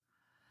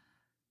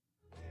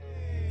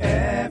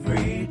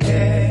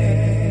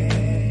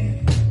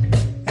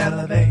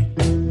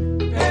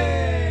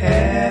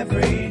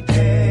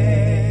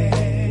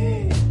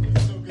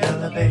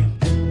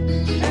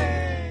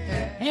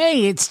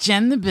it's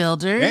Jen the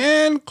Builder.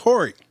 And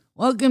Corey.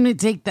 Welcome to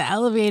Take the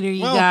Elevator,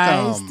 you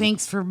guys.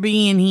 Thanks for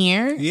being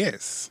here.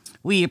 Yes.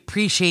 We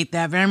appreciate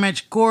that very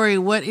much. Corey,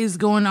 what is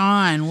going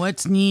on?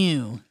 What's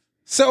new?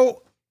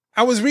 So,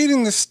 I was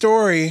reading the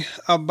story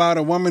about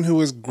a woman who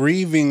was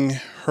grieving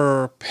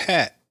her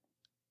pet.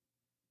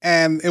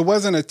 And it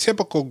wasn't a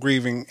typical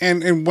grieving.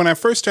 And when I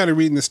first started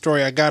reading the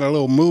story, I got a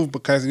little moved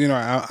because,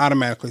 I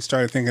automatically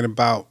started thinking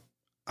about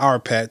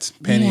our pets,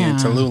 Penny and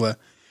Tallulah.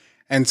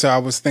 And so I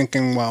was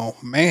thinking, well,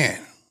 man,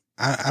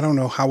 I don't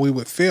know how we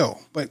would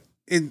feel. But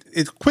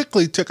it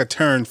quickly took a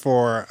turn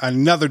for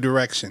another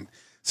direction.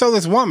 So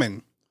this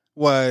woman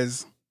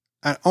was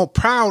a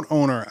proud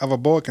owner of a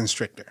boa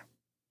constrictor.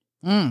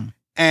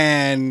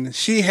 And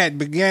she had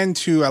begun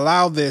to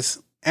allow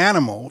this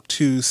animal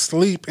to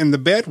sleep in the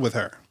bed with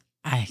her.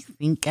 I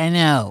think I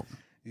know.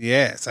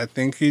 Yes, I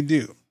think you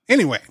do.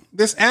 Anyway,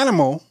 this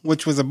animal,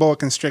 which was a boa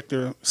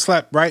constrictor,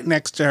 slept right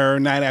next to her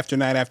night after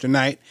night after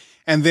night,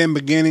 and then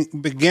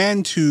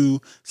began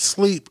to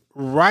sleep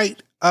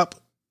right up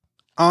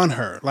on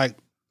her, like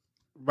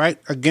right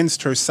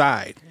against her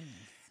side.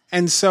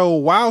 And so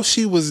while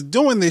she was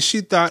doing this, she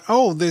thought,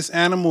 oh, this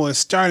animal is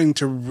starting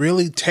to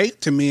really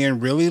take to me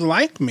and really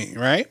like me,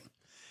 right?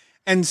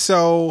 And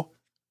so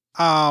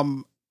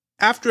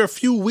after a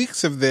few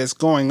weeks of this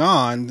going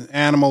on,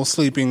 animal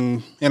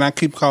sleeping, and I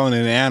keep calling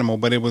it an animal,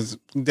 but it was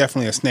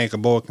definitely a snake, a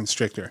boa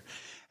constrictor.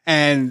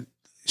 And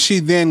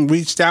she then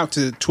reached out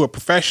to a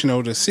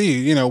professional to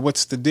see,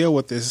 what's the deal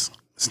with this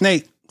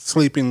snake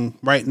sleeping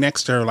right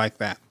next to her like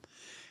that.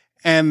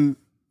 And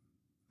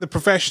the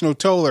professional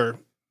told her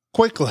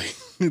quickly,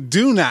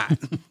 do not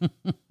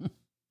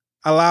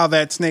allow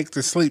that snake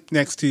to sleep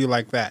next to you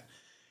like that.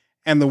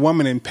 And the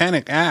woman in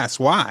panic asked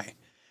why.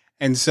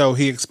 And so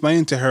he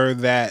explained to her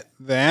that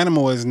the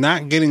animal is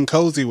not getting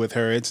cozy with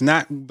her. It's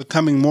not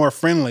becoming more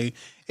friendly.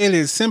 It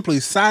is simply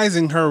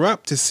sizing her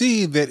up to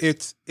see that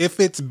if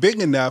it's big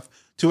enough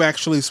to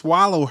actually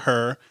swallow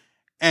her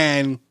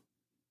and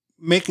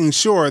making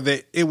sure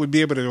that it would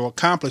be able to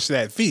accomplish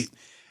that feat.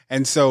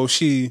 And so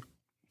she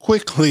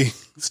quickly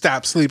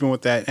stopped sleeping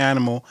with that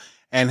animal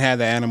and had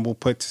the animal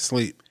put to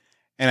sleep.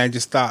 And I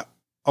just thought,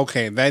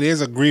 okay, that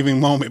is a grieving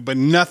moment, but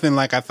nothing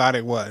like I thought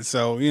it was.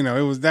 So,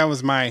 that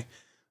was my...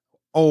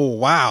 oh,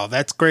 wow,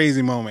 that's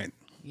crazy moment.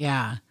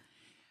 Yeah.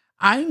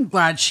 I'm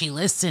glad she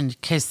listened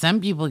because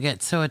some people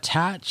get so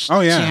attached to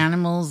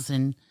animals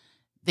and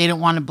they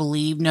don't want to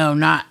believe. No,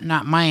 not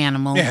my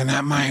animal. Yeah,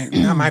 not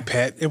my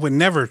pet. It would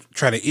never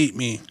try to eat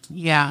me.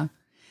 Yeah.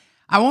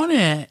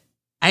 I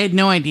had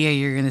no idea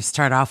you were going to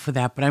start off with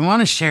that, but I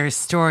want to share a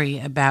story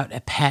about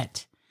a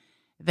pet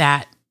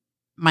that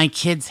my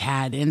kids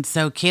had. And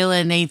so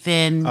Kayla and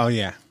Nathan. Oh,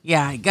 yeah.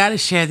 Yeah, I got to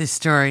share this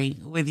story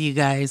with you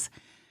guys.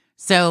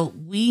 So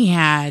we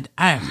had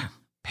a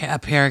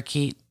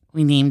parakeet.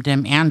 We named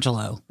him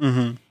Angelo.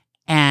 Mm-hmm.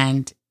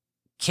 And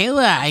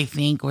Kayla, I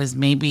think, was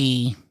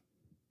maybe,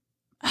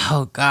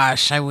 oh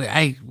gosh, I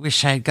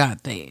wish I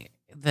got the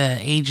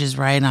ages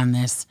right on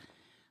this.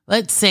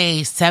 Let's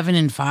say 7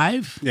 and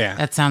 5. Yeah.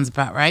 That sounds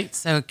about right.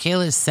 So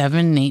Kayla's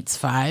 7, Nate's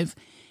 5.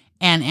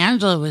 And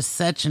Angelo was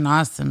such an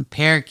awesome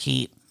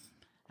parakeet.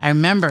 I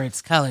remember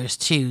its colors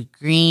too,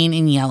 green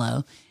and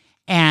yellow.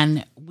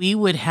 And we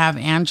would have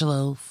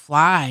Angelo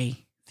fly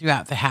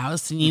throughout the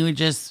house, and you would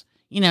just,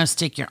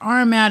 stick your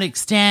arm out,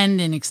 extend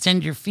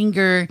your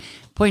finger,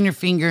 point your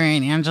finger,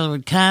 and Angelo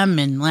would come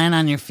and land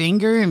on your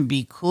finger and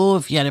be cool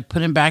if you had to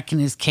put him back in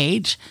his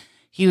cage.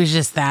 He was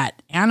just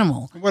that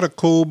animal. What a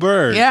cool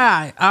bird.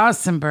 Yeah,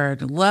 awesome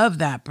bird. Love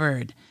that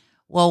bird.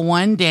 Well,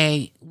 one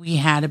day we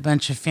had a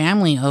bunch of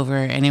family over,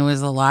 and it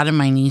was a lot of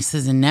my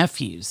nieces and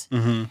nephews.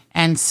 Mm-hmm.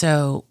 And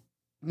so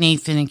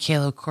Nathan and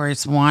Kayla, of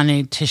course,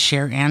 wanted to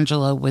share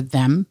Angelo with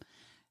them,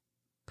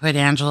 put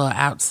Angelo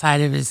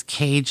outside of his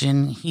cage,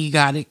 and he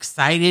got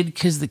excited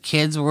because the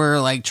kids were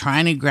like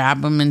trying to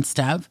grab him and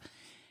stuff.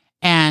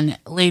 And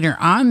later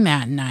on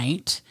that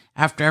night,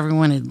 after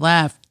everyone had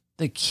left,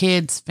 the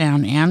kids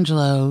found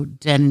Angelo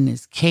dead in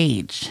his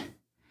cage.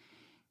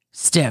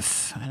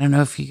 Stiff. I don't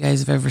know if you guys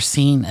have ever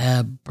seen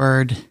a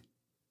bird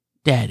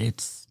dead.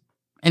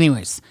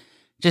 Anyways,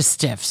 just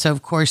stiff. So,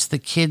 of course, the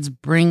kids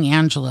bring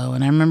Angelo.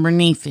 And I remember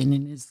Nathan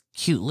in his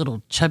cute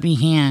little chubby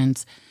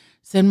hands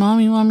said,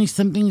 Mommy,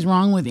 something's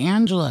wrong with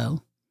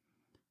Angelo.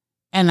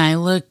 And I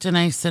looked and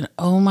I said,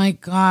 oh my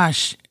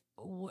gosh,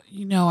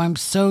 I'm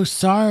so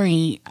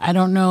sorry. I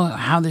don't know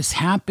how this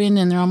happened.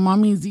 And they're all,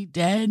 Mommy, is he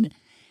dead?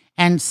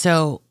 And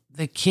so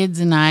the kids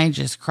and I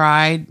just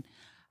cried.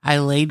 I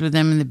laid with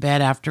them in the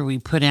bed after we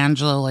put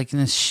Angelo like in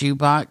this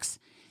shoebox.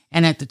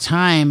 And at the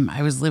time,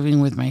 I was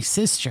living with my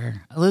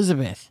sister,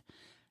 Elizabeth.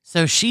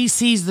 So she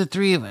sees the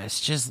three of us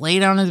just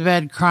laid on the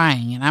bed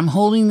crying. And I'm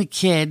holding the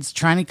kids,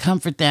 trying to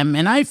comfort them.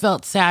 And I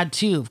felt sad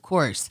too, of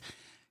course.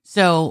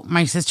 So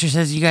my sister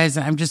says, you guys,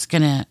 I'm just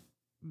going to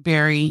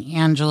bury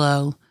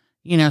Angelo,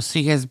 so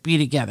you guys be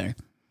together.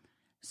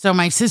 So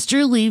my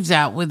sister leaves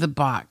out with the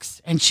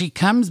box and she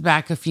comes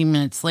back a few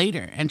minutes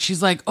later and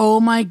she's like, oh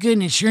my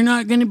goodness, you're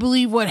not going to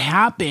believe what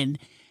happened.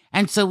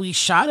 And so we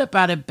shot up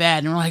out of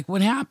bed and we're like,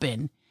 what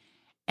happened?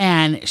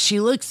 And she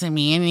looks at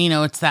me and,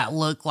 it's that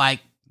look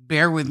like,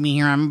 bear with me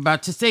here. I'm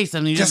about to say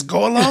something. Just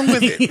go along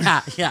with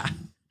it. Yeah.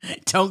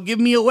 Don't give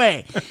me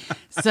away.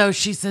 So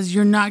she says,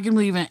 you're not going to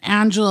believe it.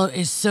 Angelo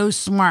is so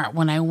smart.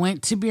 When I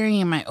went to bury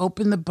him, I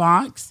opened the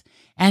box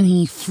and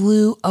he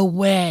flew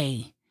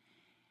away.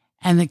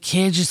 And the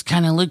kids just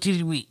kind of looked at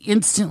it. We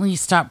instantly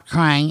stopped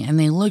crying and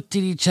they looked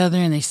at each other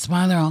and they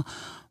smiled. They're all,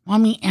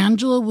 Mommy,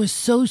 Angelo was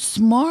so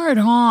smart,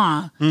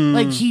 huh?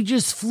 Like he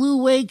just flew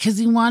away because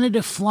he wanted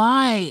to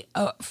fly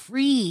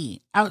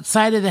free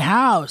outside of the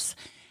house.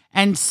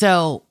 And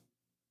so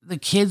the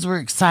kids were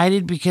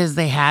excited because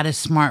they had a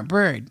smart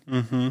bird.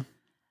 Mm-hmm.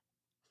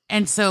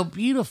 And so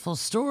beautiful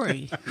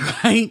story,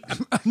 right?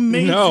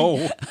 Amazing.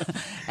 No.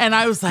 And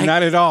I was like,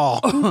 not at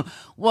all.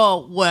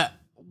 Well, what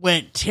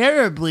went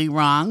terribly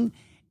wrong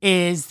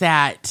is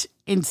that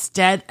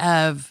instead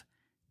of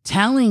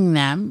telling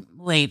them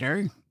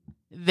later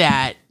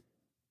that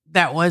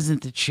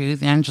wasn't the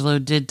truth, Angelo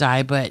did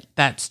die, but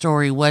that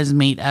story was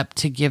made up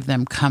to give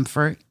them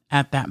comfort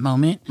at that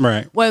moment.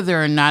 Right.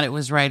 Whether or not it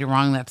was right or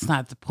wrong, that's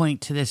not the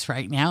point to this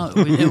right now.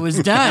 It was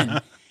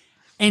done.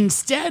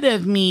 Instead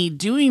of me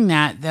doing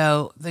that,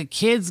 though, the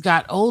kids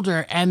got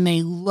older and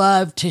they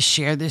loved to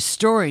share this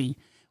story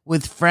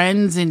with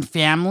friends and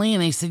family.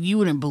 And they said, you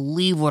wouldn't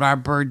believe what our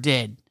bird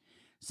did.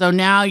 So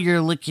now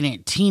you're looking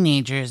at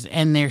teenagers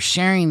and they're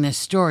sharing this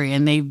story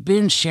and they've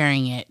been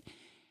sharing it.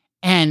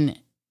 And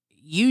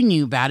you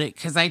knew about it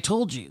because I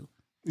told you.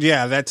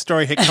 Yeah, that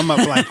story had come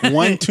up like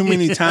one too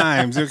many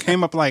times. It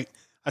came up like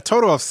a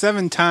total of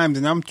 7 times.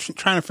 And I'm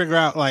trying to figure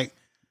out like,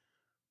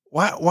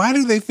 why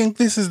do they think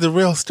this is the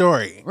real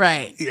story?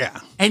 Right. Yeah.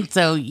 And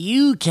so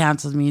you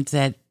counseled me and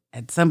said,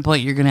 at some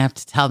point you're going to have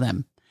to tell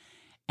them.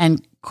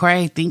 And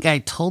Corey, I think I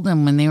told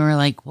them when they were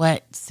like,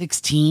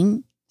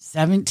 16,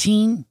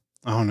 17?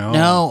 Oh, no.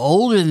 No,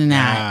 older than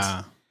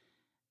that.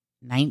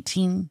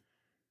 19?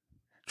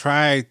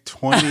 Try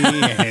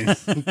 20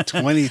 and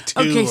 22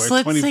 okay, or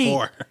so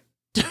 24.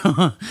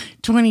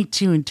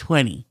 22 and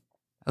 20.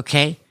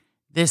 Okay.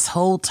 This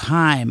whole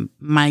time,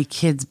 my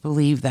kids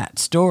believed that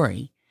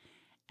story.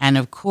 And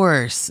of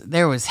course,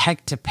 there was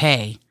heck to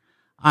pay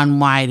on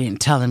why I didn't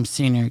tell them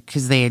sooner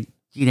because they had,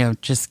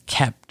 just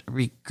kept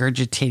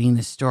regurgitating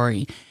the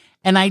story.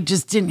 And I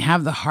just didn't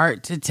have the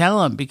heart to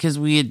tell them because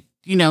we had,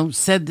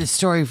 said this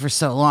story for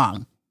so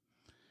long.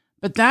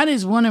 But that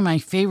is one of my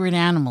favorite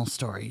animal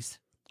stories.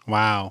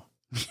 Wow.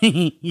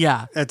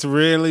 Yeah. That's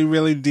really,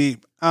 really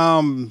deep.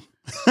 I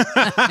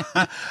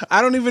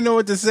don't even know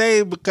what to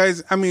say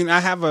because, I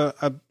have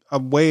a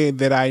way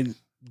that I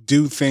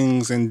do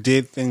things and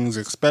did things,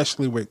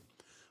 especially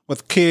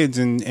with kids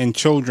and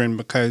children,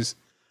 because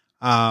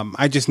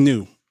I just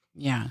knew.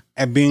 Yeah.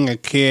 At being a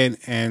kid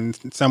and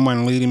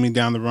someone leading me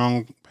down the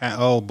wrong path,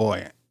 oh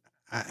boy.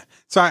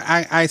 So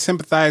I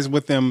sympathize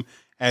with them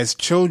as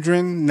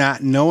children,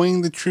 not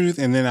knowing the truth,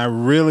 and then I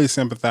really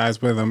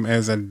sympathize with them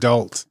as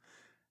adults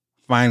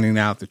finding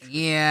out the truth.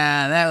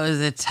 Yeah, that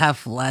was a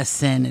tough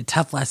lesson.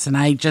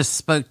 I just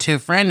spoke to a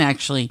friend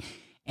actually,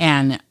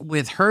 and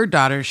with her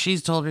daughter,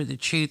 she's told her the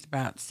truth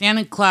about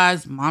Santa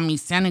Claus, Mommy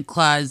Santa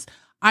Claus.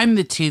 I'm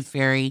the Tooth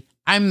Fairy.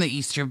 I'm the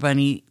Easter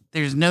Bunny.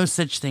 There's no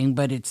such thing,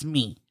 but it's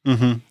me.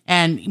 Mm-hmm.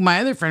 And my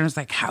other friend was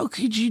like, how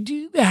could you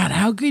do that?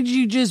 How could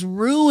you just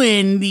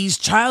ruin these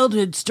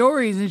childhood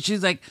stories? And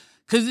she's like,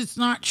 because it's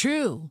not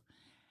true.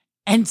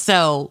 And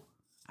so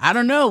I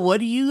don't know.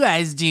 What do you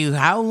guys do?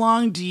 How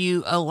long do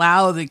you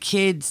allow the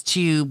kids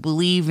to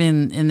believe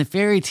in the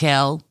fairy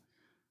tale?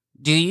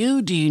 Do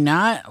you? Do you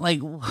not?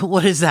 Like,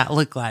 what does that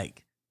look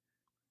like?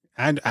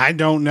 I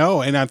don't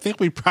know. And I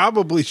think we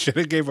probably should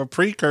have gave a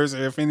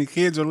precursor if any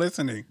kids are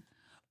listening.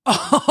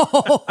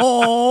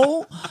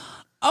 Oh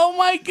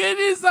my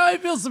goodness. Now I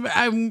feel so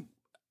bad.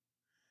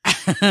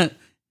 I'm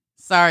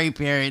sorry,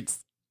 parents.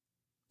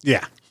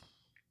 Yeah.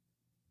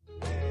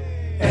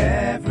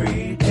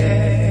 Every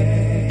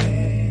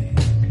day,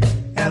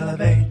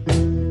 elevate.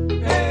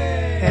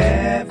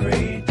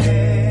 Every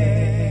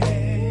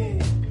day,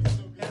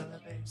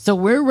 elevate. So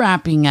we're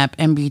wrapping up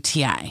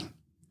MBTI.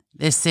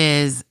 This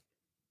is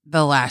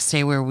the last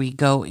day where we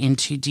go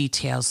into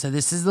details. So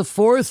this is the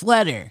 4th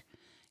letter,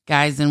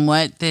 guys. And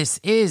what this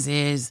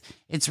is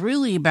it's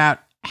really about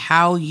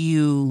how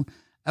you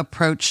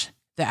approach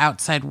the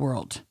outside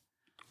world.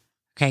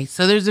 Okay,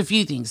 so there's a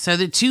few things. So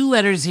the 2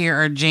 letters here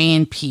are J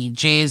and P.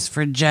 J is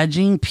for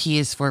judging, P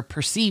is for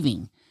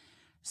perceiving.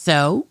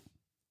 So,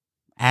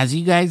 as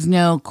you guys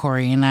know,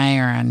 Corey and I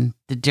are on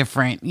the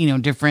different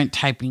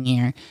typing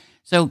here.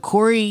 So,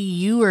 Corey,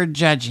 you are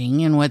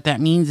judging, and what that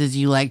means is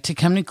you like to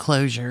come to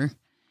closure.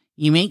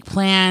 You make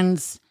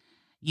plans,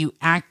 you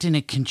act in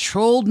a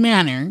controlled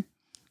manner,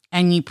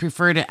 and you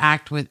prefer to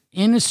act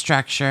within a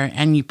structure,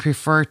 and you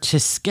prefer to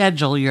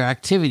schedule your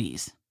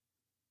activities.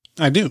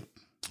 I do.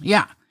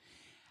 Yeah.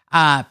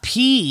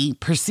 P,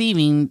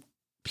 perceiving,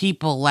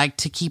 people like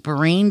to keep a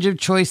range of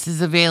choices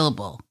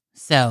available.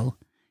 So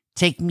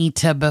take me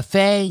to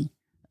buffet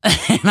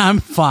and I'm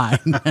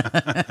fine.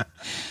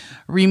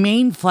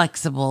 Remain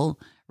flexible,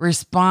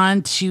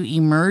 respond to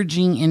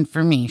emerging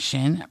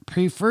information,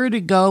 prefer to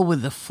go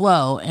with the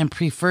flow, and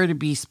prefer to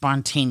be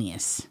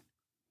spontaneous.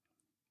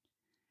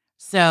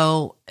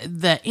 So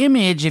the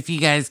image, if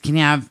you guys can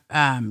have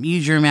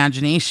use your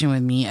imagination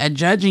with me, a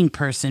judging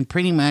person,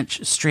 pretty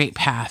much straight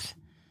path.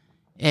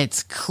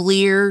 It's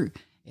clear.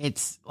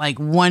 It's like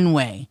one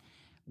way.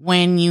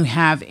 When you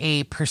have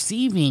a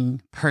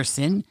perceiving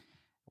person,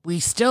 we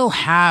still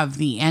have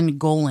the end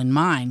goal in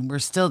mind. We're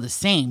still the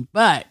same,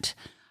 but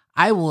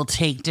I will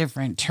take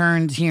different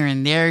turns here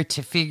and there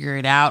to figure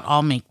it out.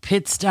 I'll make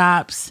pit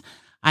stops.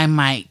 I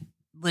might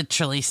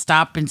literally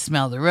stop and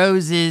smell the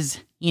roses,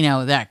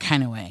 that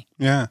kind of way.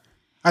 Yeah.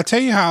 I'll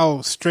tell you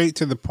how straight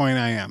to the point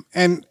I am.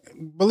 And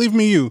believe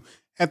me,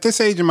 at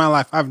this age in my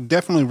life, I've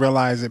definitely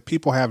realized that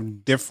people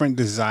have different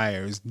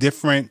desires,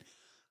 different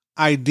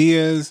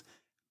ideas,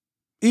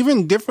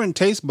 even different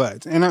taste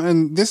buds.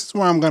 And this is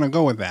where I'm going to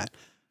go with that.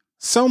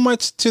 So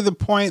much to the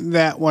point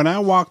that when I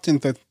walked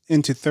into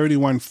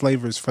 31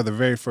 flavors for the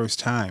very first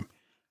time,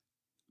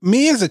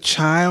 me as a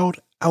child,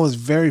 I was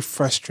very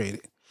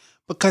frustrated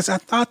because I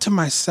thought to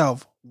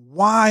myself,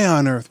 why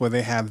on earth would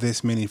they have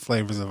this many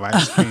flavors of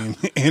ice cream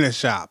in a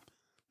shop?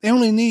 They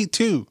only need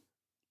 2,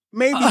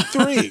 maybe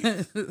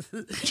 3.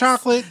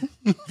 Chocolate,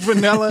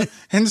 vanilla,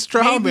 and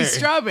strawberry. Maybe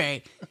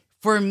strawberry.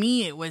 For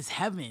me, it was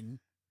heaven.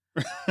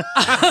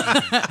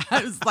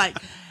 I was like,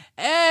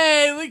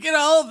 hey, look at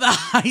all the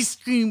ice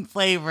cream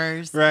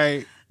flavors.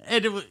 Right.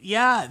 And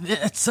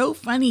it's so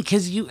funny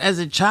because you, as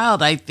a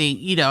child, I think,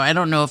 I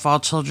don't know if all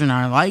children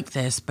are like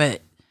this,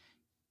 but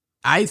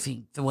I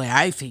think the way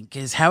I think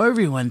is how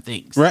everyone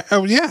thinks. Right.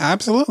 Oh, yeah,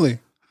 absolutely.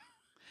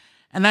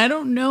 And I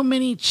don't know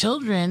many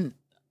children,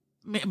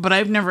 but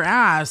I've never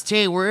asked,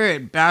 hey, we're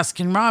at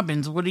Baskin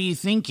Robbins. What are you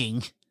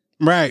thinking?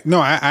 Right. No,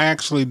 I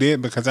actually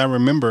did because I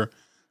remember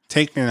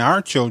taking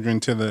our children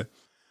to the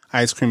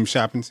ice cream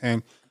shop and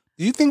saying,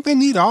 do you think they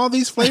need all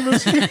these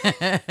flavors here?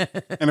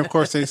 And of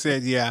course they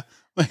said, yeah.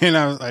 And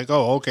I was like,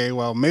 oh, okay,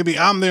 well, maybe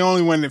I'm the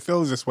only one that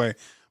feels this way.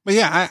 But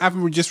yeah, I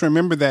just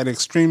remember that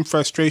extreme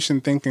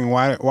frustration thinking,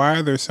 why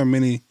are there so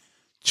many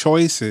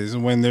choices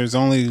when there's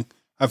only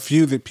a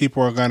few that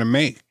people are going to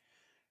make?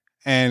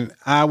 And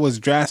I was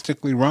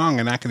drastically wrong,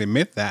 and I can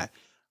admit that.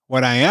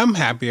 What I am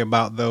happy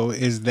about, though,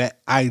 is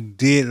that I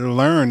did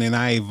learn and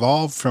I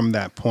evolved from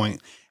that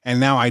point. And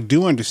now I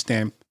do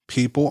understand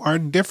people are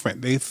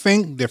different. They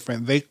think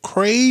different. They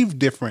crave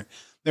different.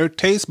 Their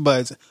taste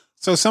buds.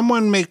 So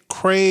someone may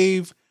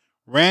crave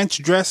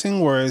ranch dressing,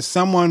 whereas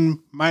someone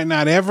might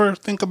not ever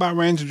think about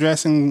ranch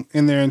dressing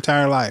in their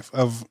entire life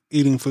of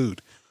eating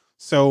food.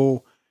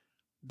 So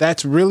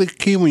that's really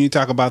key when you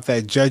talk about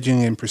that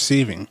judging and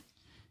perceiving.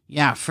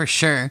 Yeah, for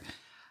sure.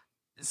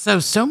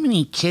 So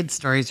many kid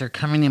stories are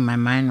coming in my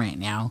mind right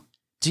now.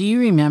 Do you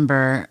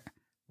remember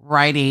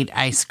Rite Aid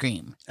ice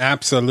cream?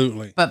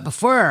 Absolutely. But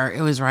before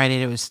it was Rite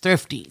Aid, it was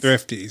Thrifties.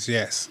 Thrifties,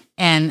 yes.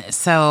 And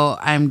so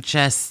I'm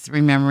just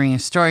remembering a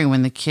story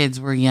when the kids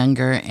were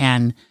younger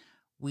and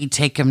we'd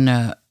take them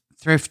to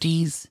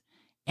Thrifties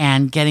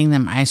and getting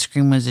them ice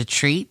cream was a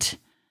treat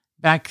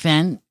back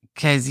then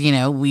because,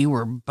 we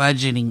were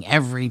budgeting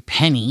every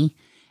penny.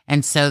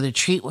 And so the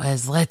treat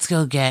was, let's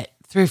go get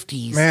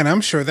Thrifties. Man,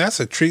 I'm sure that's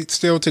a treat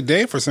still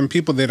today for some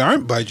people that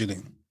aren't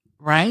budgeting.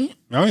 Right?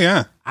 Oh,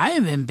 yeah. I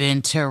haven't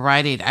been to a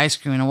Rite Aid ice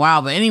cream in a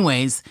while. But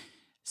anyways,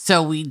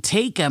 so we'd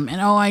take them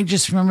and, I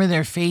just remember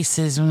their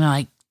faces when they're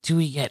like, do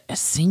we get a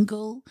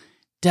single,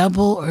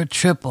 double, or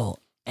triple?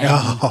 And,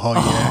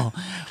 yeah.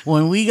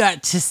 When we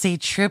got to say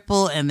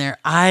triple and their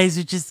eyes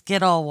would just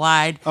get all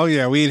wide. Oh,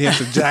 yeah. We'd hit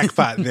the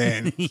jackpot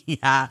then.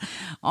 Yeah.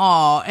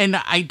 Oh, and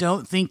I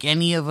don't think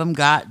any of them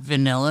got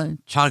vanilla,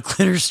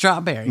 chocolate, or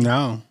strawberry.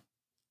 No.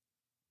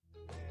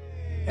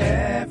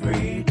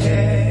 Every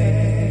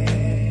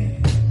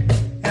day,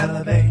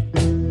 elevate.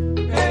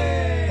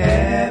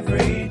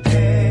 Every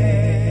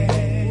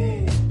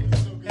day,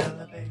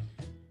 elevate.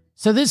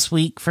 So this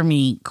week for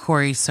me,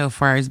 Corey, so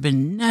far has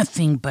been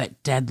nothing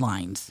but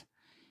deadlines.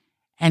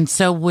 And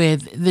so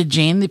with the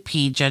J and the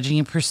P, judging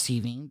and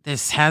perceiving,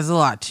 this has a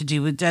lot to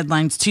do with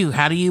deadlines too.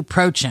 How do you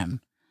approach them?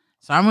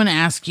 So I'm going to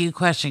ask you a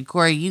question.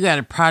 Corey, you got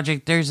a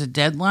project. There's a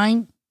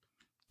deadline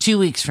 2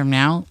 weeks from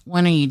now.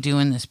 When are you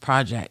doing this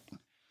project?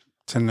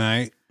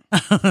 Tonight.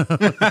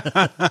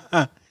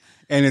 And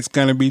it's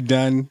going to be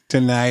done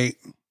tonight.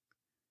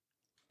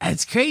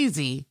 That's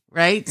crazy,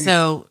 right?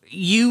 So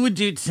you would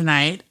do it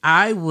tonight.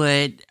 I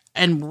would,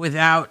 and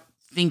without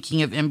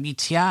thinking of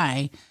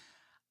MBTI,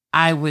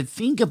 I would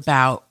think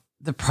about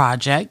the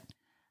project,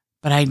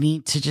 but I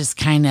need to just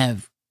kind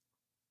of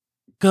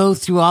go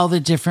through all the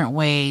different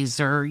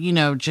ways or,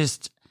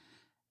 just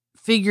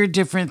figure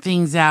different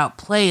things out,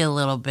 play a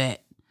little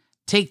bit,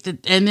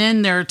 and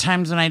then there are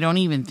times when I don't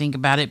even think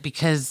about it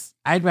because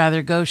I'd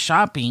rather go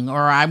shopping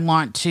or I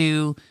want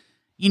to,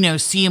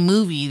 see a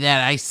movie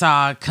that I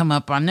saw come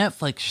up on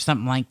Netflix or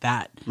something like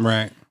that.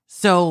 Right.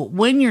 So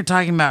when you're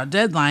talking about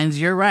deadlines,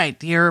 you're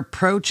right. Your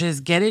approach is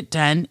get it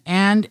done.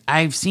 And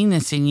I've seen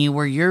this in you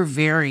where you're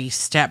very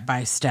step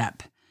by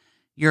step.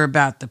 You're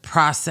about the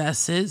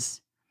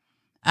processes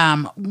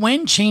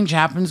When change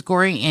happens,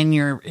 Corey, in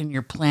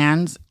your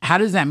plans, how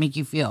does that make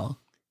you feel?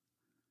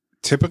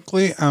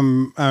 Typically,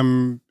 and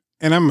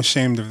I'm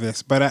ashamed of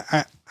this, but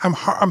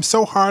I'm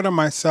so hard on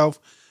myself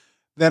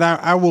that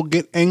I will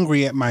get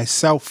angry at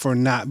myself for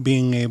not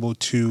being able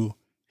to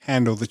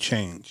handle the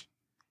change.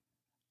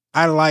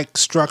 I like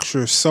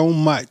structure so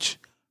much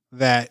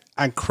that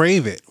I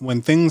crave it.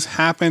 When things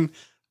happen,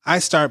 I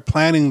start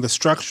planning the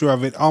structure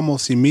of it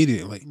almost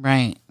immediately.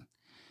 Right.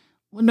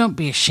 Well, don't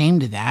be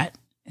ashamed of that.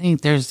 I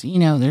think there's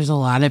a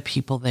lot of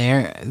people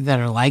there that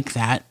are like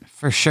that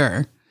for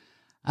sure.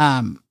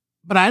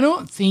 But I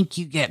don't think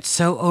you get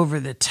so over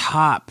the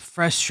top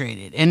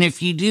frustrated. And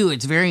if you do,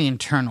 it's very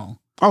internal.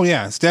 Oh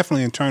yeah, it's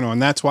definitely internal.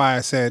 And that's why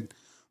I said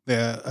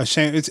the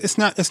ashamed.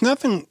 It's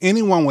nothing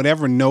anyone would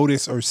ever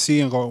notice or see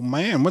and go,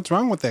 man, what's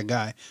wrong with that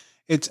guy?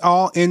 It's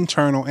all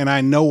internal. And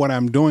I know what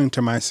I'm doing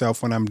to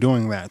myself when I'm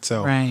doing that.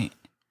 So, Right.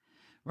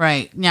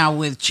 Now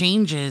with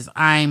changes,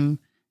 I'm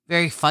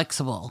very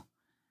flexible.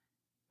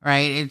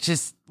 Right. It's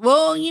just,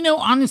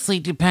 honestly,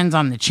 it depends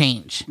on the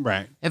change.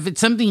 Right. If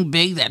it's something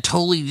big that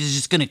totally is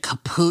just going to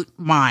kaput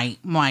my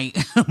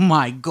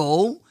my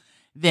goal,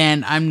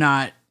 then I'm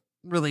not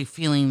really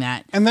feeling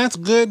that. And that's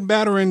good,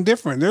 bad, or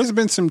indifferent. There's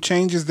been some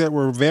changes that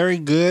were very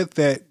good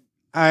that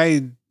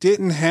I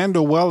didn't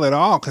handle well at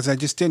all because I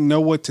just didn't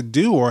know what to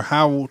do or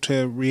how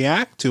to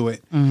react to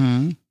it.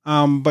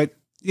 Mm-hmm. But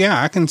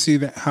yeah, I can see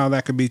how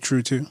that could be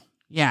true too.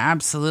 Yeah,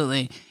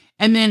 absolutely.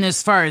 And then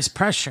as far as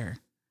pressure,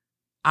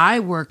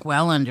 I work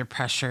well under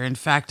pressure. In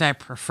fact, I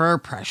prefer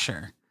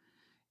pressure.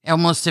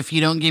 Almost if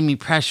you don't give me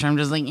pressure, I'm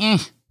just like,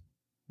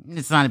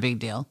 it's not a big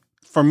deal.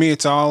 For me,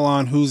 it's all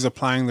on who's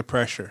applying the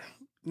pressure.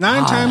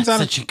 That's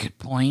such a good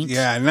point.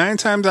 Yeah, 9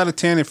 times out of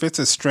 10, if it's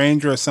a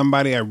stranger or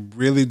somebody I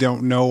really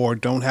don't know or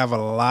don't have a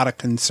lot of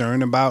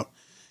concern about,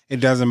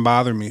 it doesn't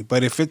bother me.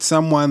 But if it's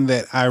someone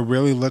that I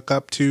really look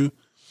up to,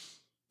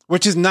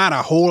 which is not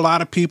a whole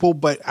lot of people,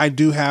 but I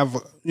do have,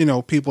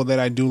 people that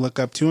I do look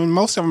up to, and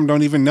most of them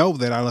don't even know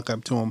that I look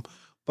up to them.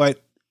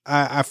 But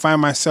I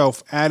find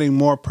myself adding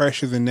more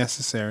pressure than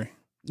necessary.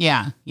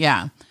 Yeah.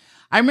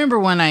 I remember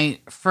when I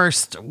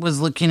first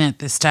was looking at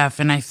this stuff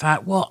and I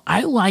thought, well,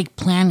 I like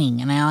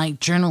planning and I like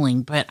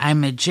journaling, but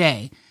I'm a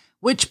J,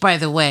 which by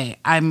the way,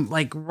 I'm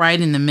like right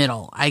in the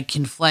middle. I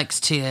can flex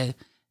to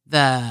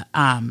the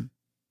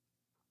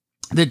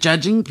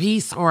judging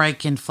piece or I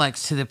can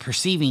flex to the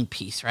perceiving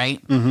piece.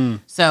 Right. Mm-hmm.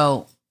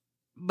 So,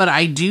 but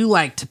I do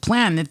like to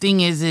plan. The thing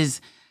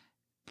is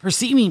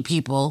perceiving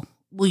people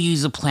will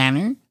use a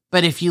planner.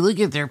 But if you look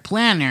at their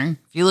planner,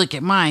 if you look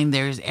at mine,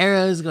 there's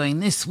arrows going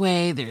this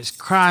way, there's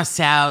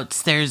cross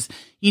outs, there's,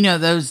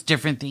 those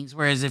different things.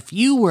 Whereas if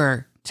you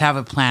were to have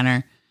a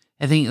planner,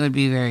 I think it would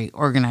be very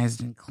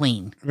organized and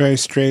clean. Very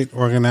straight,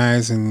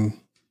 organized, and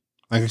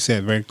like I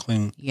said, very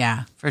clean.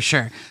 Yeah, for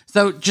sure.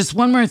 So just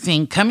one more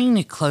thing, coming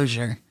to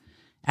closure,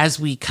 as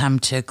we come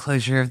to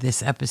closure of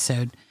this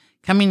episode,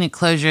 coming to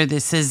closure,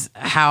 this is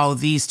how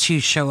these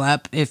two show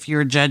up. If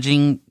you're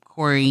judging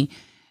Corey,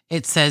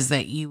 it says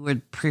that you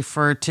would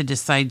prefer to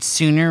decide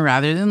sooner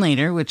rather than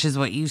later, which is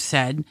what you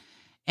said.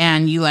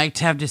 And you like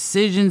to have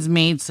decisions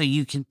made so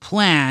you can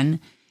plan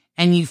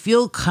and you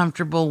feel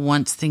comfortable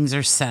once things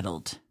are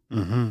settled.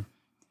 Mm-hmm.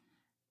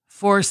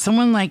 For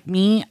someone like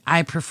me,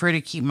 I prefer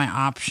to keep my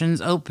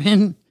options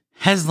open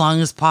as long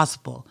as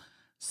possible.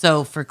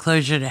 So for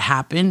closure to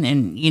happen,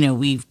 and,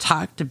 we've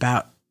talked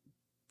about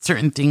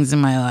certain things in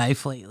my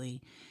life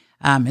lately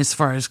as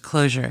far as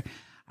closure.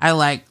 I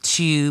like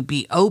to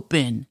be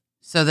open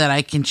so that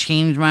I can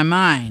change my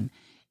mind.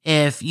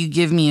 If you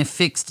give me a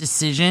fixed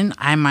decision,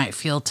 I might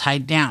feel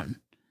tied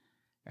down,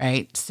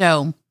 right?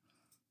 So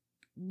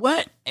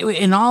what,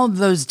 in all of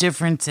those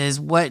differences,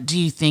 what do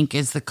you think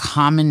is the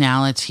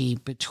commonality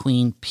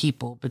between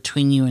people,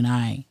 between you and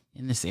I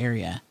in this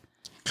area?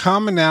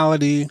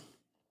 Commonality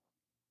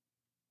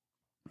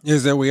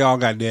is that we all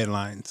got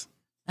deadlines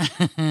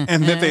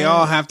and that they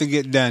all have to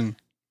get done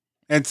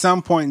at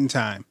some point in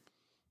time.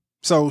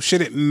 So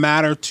should it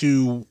matter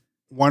to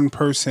one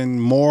person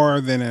more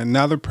than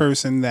another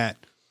person that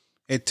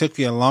it took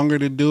you longer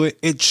to do it?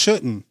 It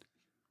shouldn't.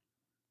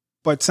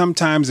 But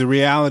sometimes the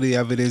reality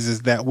of it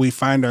is that we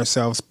find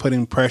ourselves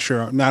putting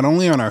pressure not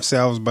only on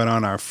ourselves, but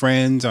on our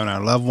friends, on our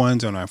loved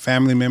ones, on our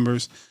family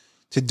members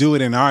to do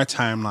it in our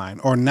timeline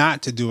or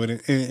not to do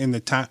it in the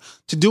time,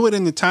 to do it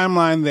in the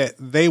timeline that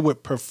they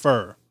would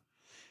prefer.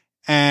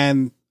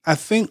 And I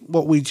think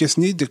what we just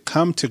need to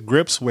come to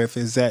grips with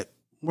is that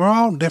we're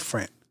all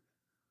different.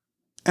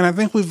 And I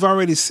think we've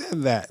already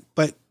said that,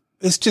 but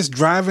it's just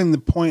driving the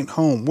point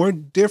home. We're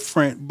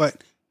different,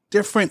 but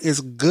different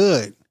is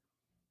good.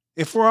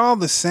 If we're all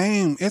the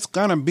same, it's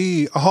going to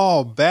be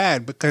all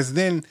bad because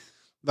then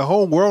the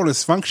whole world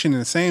is functioning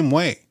the same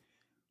way.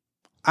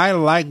 I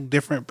like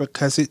different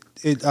because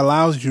it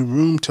allows you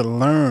room to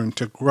learn,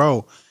 to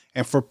grow,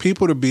 and for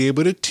people to be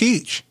able to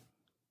teach.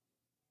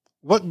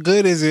 What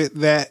good is it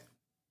that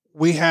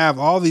we have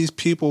all these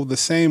people the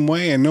same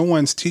way and no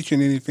one's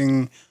teaching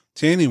anything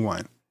to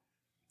anyone?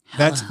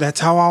 That's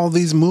how all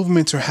these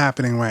movements are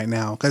happening right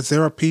now, because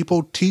there are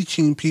people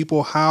teaching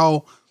people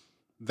how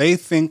they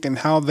think and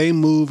how they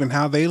move and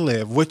how they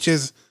live, which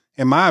is,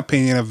 in my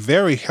opinion, a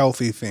very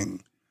healthy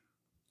thing.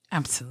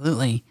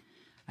 Absolutely.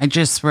 I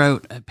just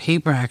wrote a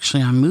paper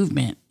actually on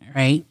movement,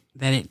 right?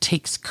 That it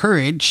takes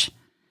courage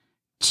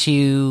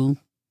to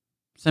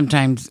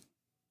sometimes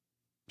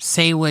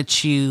say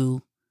what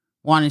you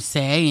want to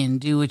say and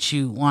do what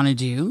you want to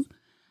do.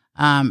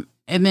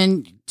 And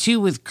then too,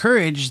 with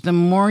courage, the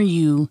more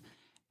you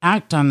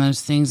act on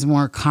those things, the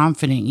more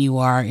confident you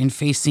are in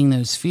facing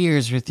those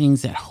fears or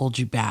things that hold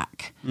you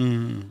back.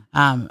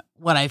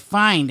 What I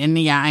find, and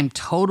yeah, I'm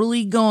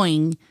totally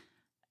going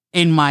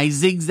in my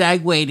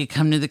zigzag way to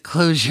come to the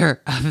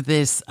closure of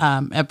this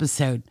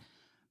episode.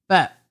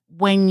 But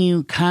when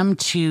you come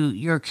to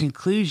your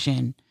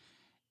conclusion,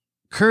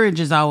 courage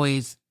is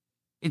always,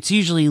 it's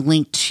usually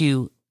linked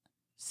to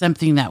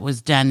something that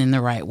was done in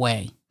the right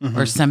way.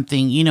 Or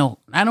something,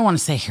 I don't want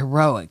to say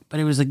heroic,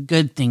 but it was a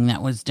good thing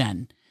that was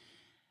done.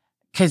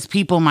 Because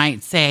people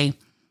might say,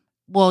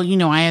 well,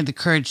 I had the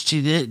courage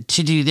to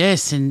do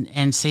this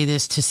and say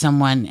this to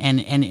someone and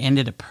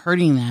ended up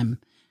hurting them.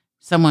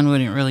 Someone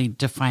wouldn't really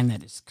define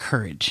that as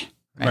courage.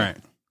 Right.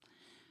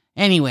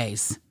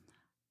 Anyways,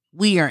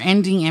 we are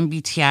ending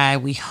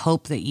MBTI. We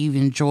hope that you've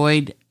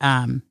enjoyed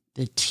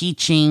the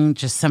teaching,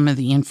 just some of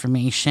the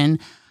information.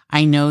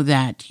 I know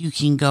that you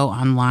can go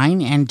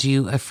online and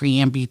do a free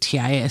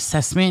MBTI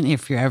assessment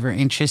if you're ever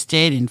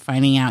interested in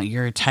finding out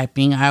your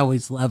typing. I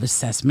always love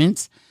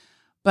assessments.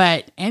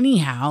 But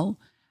anyhow,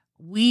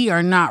 we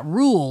are not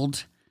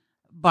ruled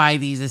by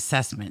these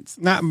assessments.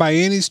 Not by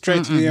any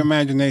stretch of the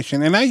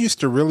imagination. And I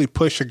used to really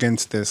push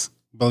against this,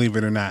 believe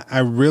it or not. I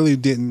really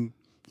didn't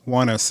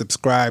want to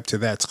subscribe to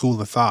that school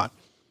of thought.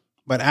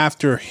 But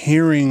after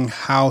hearing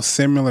how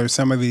similar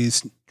some of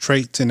these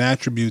traits and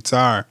attributes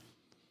are,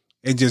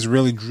 it just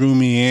really drew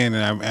me in,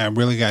 and I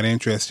really got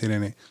interested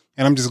in it.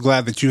 And I'm just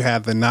glad that you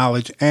have the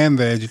knowledge and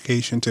the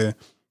education to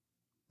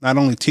not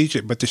only teach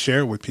it, but to share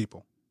it with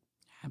people.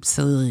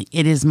 Absolutely.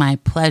 It is my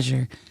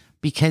pleasure,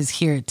 because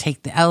here at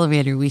Take the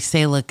Elevator, we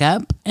say look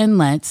up and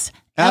let's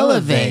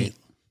elevate.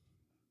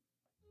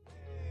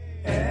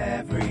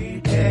 Every